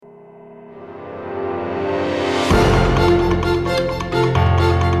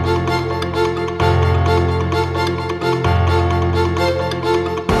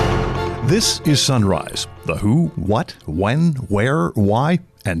This is Sunrise, the who, what, when, where, why,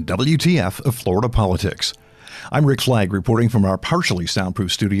 and WTF of Florida politics. I'm Rick Flagg reporting from our partially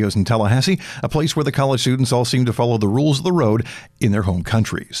soundproof studios in Tallahassee, a place where the college students all seem to follow the rules of the road in their home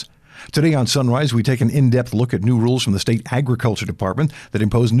countries. Today on Sunrise, we take an in-depth look at new rules from the state agriculture department that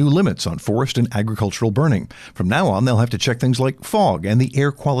impose new limits on forest and agricultural burning. From now on, they'll have to check things like fog and the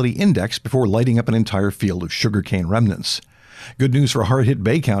air quality index before lighting up an entire field of sugarcane remnants. Good news for hard-hit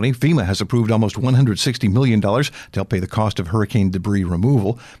Bay County. FEMA has approved almost $160 million to help pay the cost of hurricane debris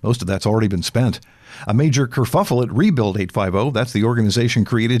removal. Most of that's already been spent. A major kerfuffle at Rebuild 850. That's the organization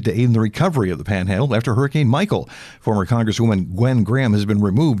created to aid in the recovery of the Panhandle after Hurricane Michael. Former Congresswoman Gwen Graham has been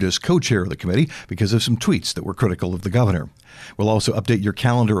removed as co-chair of the committee because of some tweets that were critical of the governor. We'll also update your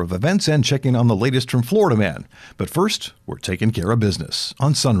calendar of events and check in on the latest from Florida Man. But first, we're taking care of business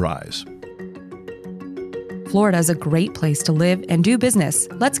on Sunrise. Florida is a great place to live and do business.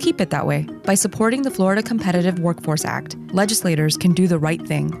 Let's keep it that way. By supporting the Florida Competitive Workforce Act, legislators can do the right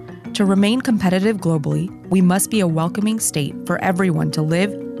thing. To remain competitive globally, we must be a welcoming state for everyone to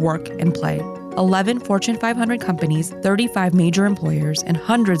live, work, and play. 11 Fortune 500 companies, 35 major employers, and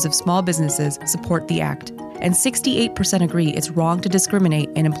hundreds of small businesses support the act. And 68% agree it's wrong to discriminate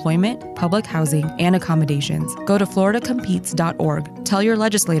in employment, public housing, and accommodations. Go to floridacompetes.org. Tell your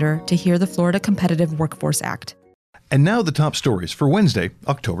legislator to hear the Florida Competitive Workforce Act. And now the top stories for Wednesday,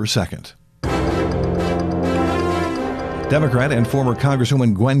 October 2nd. Democrat and former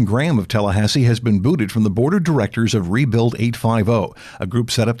Congresswoman Gwen Graham of Tallahassee has been booted from the board of directors of Rebuild 850, a group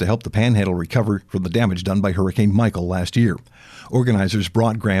set up to help the Panhandle recover from the damage done by Hurricane Michael last year. Organizers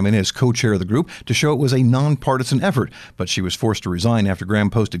brought Graham in as co-chair of the group to show it was a nonpartisan effort, but she was forced to resign after Graham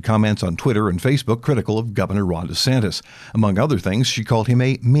posted comments on Twitter and Facebook critical of Governor Ron DeSantis. Among other things, she called him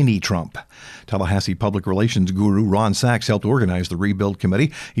a mini-Trump. Tallahassee public relations guru Ron Sachs helped organize the Rebuild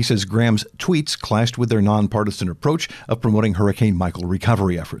Committee. He says Graham's tweets clashed with their nonpartisan approach of promoting Hurricane Michael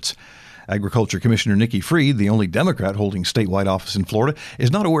recovery efforts. Agriculture Commissioner Nikki Fried, the only Democrat holding statewide office in Florida,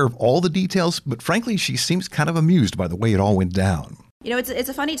 is not aware of all the details, but frankly, she seems kind of amused by the way it all went down. You know, it's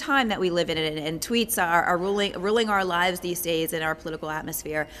a funny time that we live in, and tweets are ruling our lives these days in our political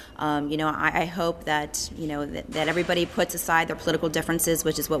atmosphere. I hope that, that everybody puts aside their political differences,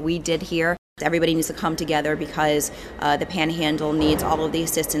 which is what we did here. Everybody needs to come together because the Panhandle needs all of the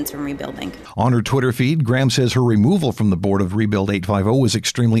assistance from rebuilding. On her Twitter feed, Graham says her removal from the board of Rebuild 850 was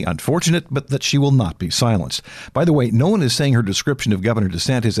extremely unfortunate, but that she will not be silenced. By the way, no one is saying her description of Governor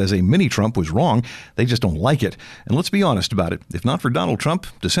DeSantis as a mini-Trump was wrong. They just don't like it. And let's be honest about it. If not for Donald Trump,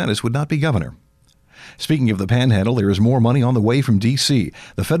 DeSantis would not be governor. Speaking of the Panhandle, there is more money on the way from D.C.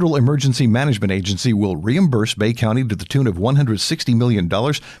 The Federal Emergency Management Agency will reimburse Bay County to the tune of $160 million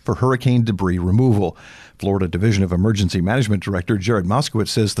for hurricane debris removal. Florida Division of Emergency Management Director Jared Moskowitz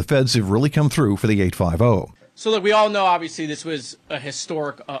says the feds have really come through for the 850. So look, we all know obviously this was a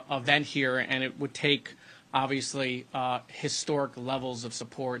historic event here, and it would take obviously historic levels of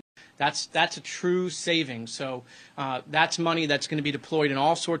support. That's a true saving. So that's money that's going to be deployed in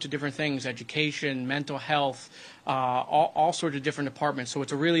all sorts of different things: education, mental health, all sorts of different departments. So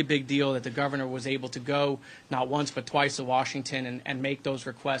it's a really big deal that the governor was able to go not once but twice to Washington and make those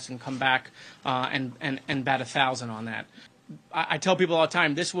requests and come back and bat 1,000 on that. I tell people all the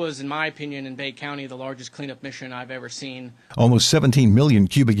time, this was, in my opinion, in Bay County, the largest cleanup mission I've ever seen. Almost 17 million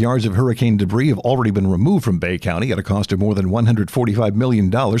cubic yards of hurricane debris have already been removed from Bay County at a cost of more than $145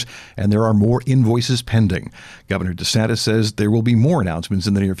 million, and there are more invoices pending. Governor DeSantis says there will be more announcements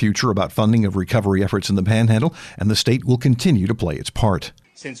in the near future about funding of recovery efforts in the Panhandle, and the state will continue to play its part.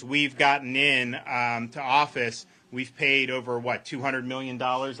 Since we've gotten in to office, we've paid over, $200 million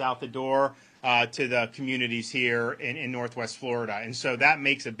out the door to the communities here in Northwest Florida. And so that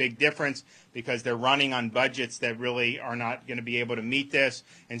makes a big difference because they're running on budgets that really are not going to be able to meet this.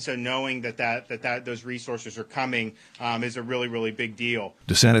 And so knowing that those resources are coming is a really, really big deal.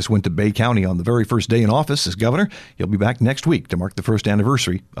 DeSantis went to Bay County on the very first day in office as governor. He'll be back next week to mark the first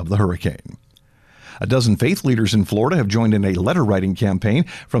anniversary of the hurricane. A dozen faith leaders in Florida have joined in a letter-writing campaign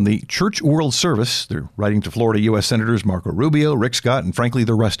from the Church World Service. They're writing to Florida U.S. Senators Marco Rubio, Rick Scott, and frankly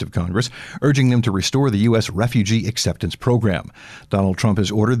the rest of Congress, urging them to restore the U.S. Refugee Acceptance Program. Donald Trump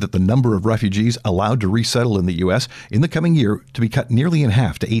has ordered that the number of refugees allowed to resettle in the U.S. in the coming year to be cut nearly in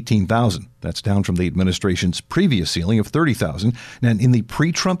half to 18,000. That's down from the administration's previous ceiling of 30,000. And in the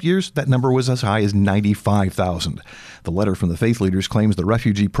pre-Trump years, that number was as high as 95,000. The letter from the faith leaders claims the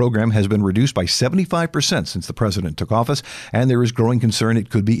refugee program has been reduced by 75% since the president took office, and there is growing concern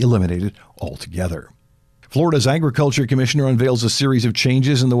it could be eliminated altogether. Florida's Agriculture Commissioner unveils a series of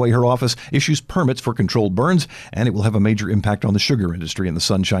changes in the way her office issues permits for controlled burns, and it will have a major impact on the sugar industry in the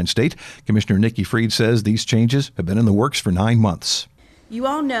Sunshine State. Commissioner Nikki Fried says these changes have been in the works for 9 months. You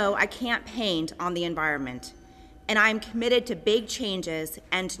all know I campaigned on the environment, and I am committed to big changes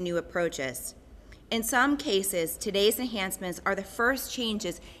and new approaches. In some cases, today's enhancements are the first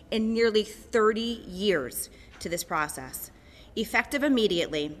changes in nearly 30 years to this process. Effective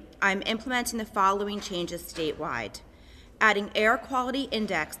immediately, I'm implementing the following changes statewide: adding air quality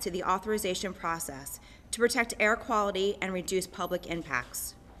index to the authorization process to protect air quality and reduce public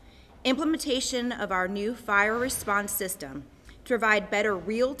impacts. Implementation of our new fire response system to provide better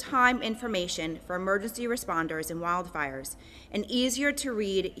real-time information for emergency responders in wildfires and easier to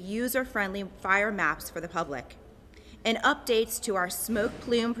read user-friendly fire maps for the public. And updates to our smoke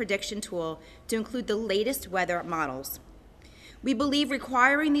plume prediction tool to include the latest weather models. We believe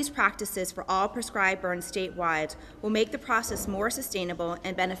requiring these practices for all prescribed burns statewide will make the process more sustainable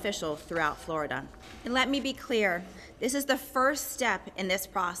and beneficial throughout Florida. And let me be clear, this is the first step in this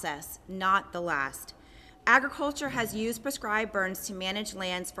process, not the last. Agriculture has used prescribed burns to manage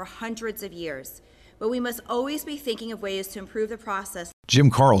lands for hundreds of years, but we must always be thinking of ways to improve the process. Jim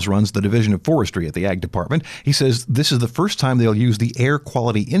Carls runs the Division of Forestry at the Ag Department. He says this is the first time they'll use the air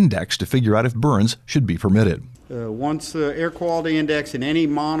quality index to figure out if burns should be permitted. Once the air quality index in any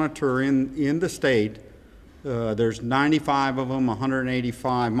monitor in the state, there's 95 of them,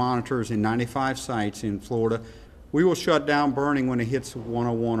 185 monitors in 95 sites in Florida, we will shut down burning when it hits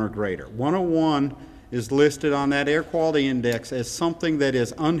 101 or greater. 101 is listed on that air quality index as something that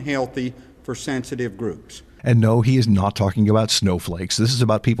is unhealthy for sensitive groups. And no, he is not talking about snowflakes. This is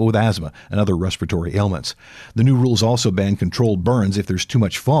about people with asthma and other respiratory ailments. The new rules also ban controlled burns if there's too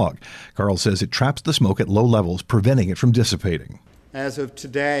much fog. Carl says it traps the smoke at low levels, preventing it from dissipating. As of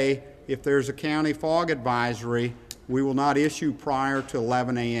today, if there's a county fog advisory, we will not issue prior to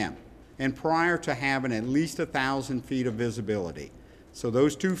 11 a.m. and prior to having at least 1,000 feet of visibility. So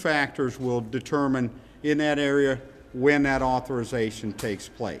those two factors will determine in that area when that authorization takes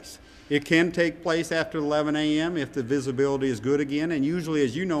place. It can take place after 11 a.m. if the visibility is good again, and usually,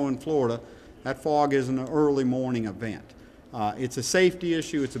 as you know, in Florida, that fog is an early morning event. It's a safety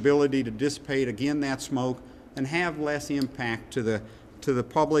issue, its ability to dissipate again that smoke and have less impact to the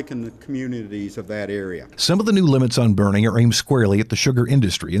public and the communities of that area. Some of the new limits on burning are aimed squarely at the sugar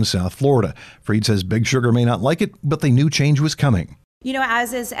industry in South Florida. Fried says Big Sugar may not like it, but they knew change was coming. You know,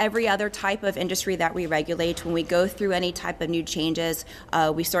 as is every other type of industry that we regulate, when we go through any type of new changes,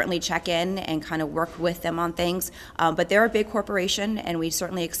 we certainly check in and kind of work with them on things. But they're a big corporation, and we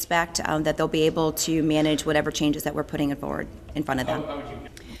certainly expect that they'll be able to manage whatever changes that we're putting forward in front of them.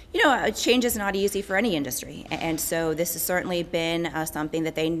 You know, change is not easy for any industry, and so this has certainly been something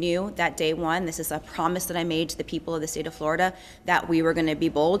that they knew that day one. This is a promise that I made to the people of the state of Florida that we were going to be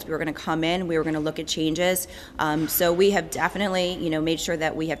bold, we were going to come in, we were going to look at changes. So we have definitely, made sure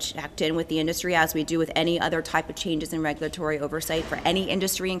that we have checked in with the industry as we do with any other type of changes in regulatory oversight for any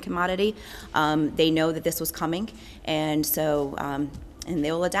industry and commodity. They know that this was coming, and so and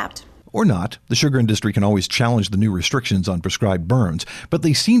they will adapt. Or not. The sugar industry can always challenge the new restrictions on prescribed burns, but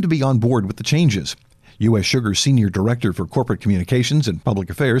they seem to be on board with the changes. U.S. Sugar's Senior Director for Corporate Communications and Public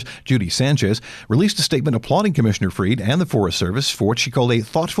Affairs, Judy Sanchez, released a statement applauding Commissioner Fried and the Forest Service for what she called a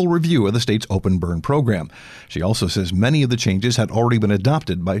thoughtful review of the state's open burn program. She also says many of the changes had already been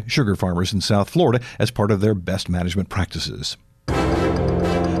adopted by sugar farmers in South Florida as part of their best management practices.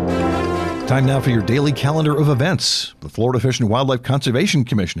 Time now for your daily calendar of events. The Florida Fish and Wildlife Conservation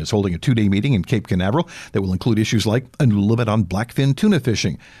Commission is holding a 2-day meeting in Cape Canaveral that will include issues like a new limit on blackfin tuna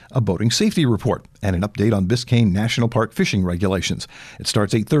fishing, a boating safety report, and an update on Biscayne National Park fishing regulations. It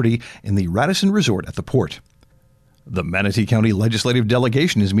starts 8:30 in the Radisson Resort at the port. The Manatee County Legislative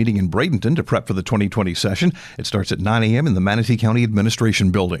Delegation is meeting in Bradenton to prep for the 2020 session. It starts at 9 a.m. in the Manatee County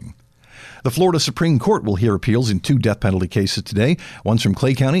Administration Building. The Florida Supreme Court will hear appeals in 2 death penalty cases today. One's from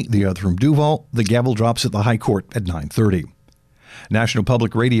Clay County, the other from Duval. The gavel drops at the High Court at 9:30. National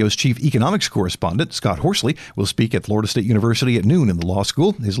Public Radio's chief economics correspondent, Scott Horsley, will speak at Florida State University at noon in the law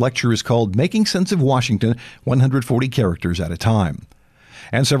school. His lecture is called Making Sense of Washington, 140 Characters at a Time.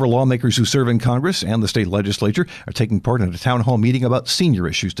 And several lawmakers who serve in Congress and the state legislature are taking part in a town hall meeting about senior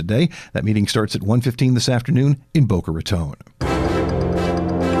issues today. That meeting starts at 1:15 this afternoon in Boca Raton.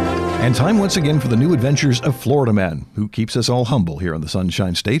 And time once again for the new adventures of Florida Man, who keeps us all humble here in the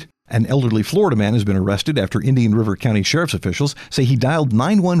Sunshine State. An elderly Florida man has been arrested after Indian River County Sheriff's officials say he dialed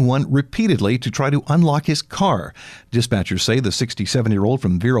 911 repeatedly to try to unlock his car. Dispatchers say the 67-year-old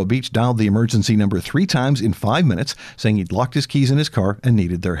from Vero Beach dialed the emergency number 3 times in 5 minutes, saying he'd locked his keys in his car and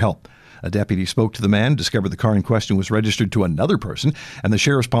needed their help. A deputy spoke to the man, discovered the car in question was registered to another person, and the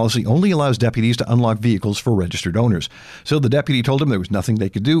sheriff's policy only allows deputies to unlock vehicles for registered owners. So the deputy told him there was nothing they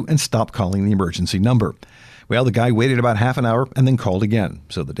could do and stopped calling the emergency number. Well, the guy waited about half an hour and then called again.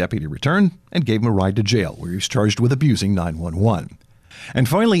 So the deputy returned and gave him a ride to jail, where he was charged with abusing 911. And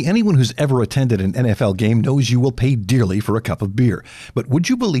finally, anyone who's ever attended an NFL game knows you will pay dearly for a cup of beer. But would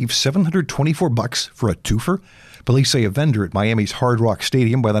you believe $724 for a twofer? Police say a vendor at Miami's Hard Rock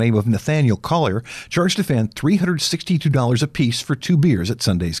Stadium by the name of Nathaniel Collier charged a fan $362 apiece for 2 beers at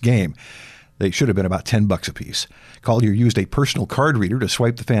Sunday's game. They should have been about $10 apiece. Collier used a personal card reader to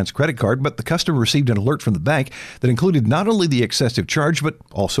swipe the fan's credit card, but the customer received an alert from the bank that included not only the excessive charge, but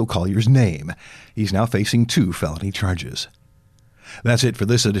also Collier's name. He's now facing 2 felony charges. That's it for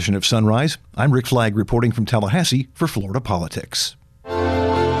this edition of Sunrise. I'm Rick Flagg reporting from Tallahassee for Florida Politics.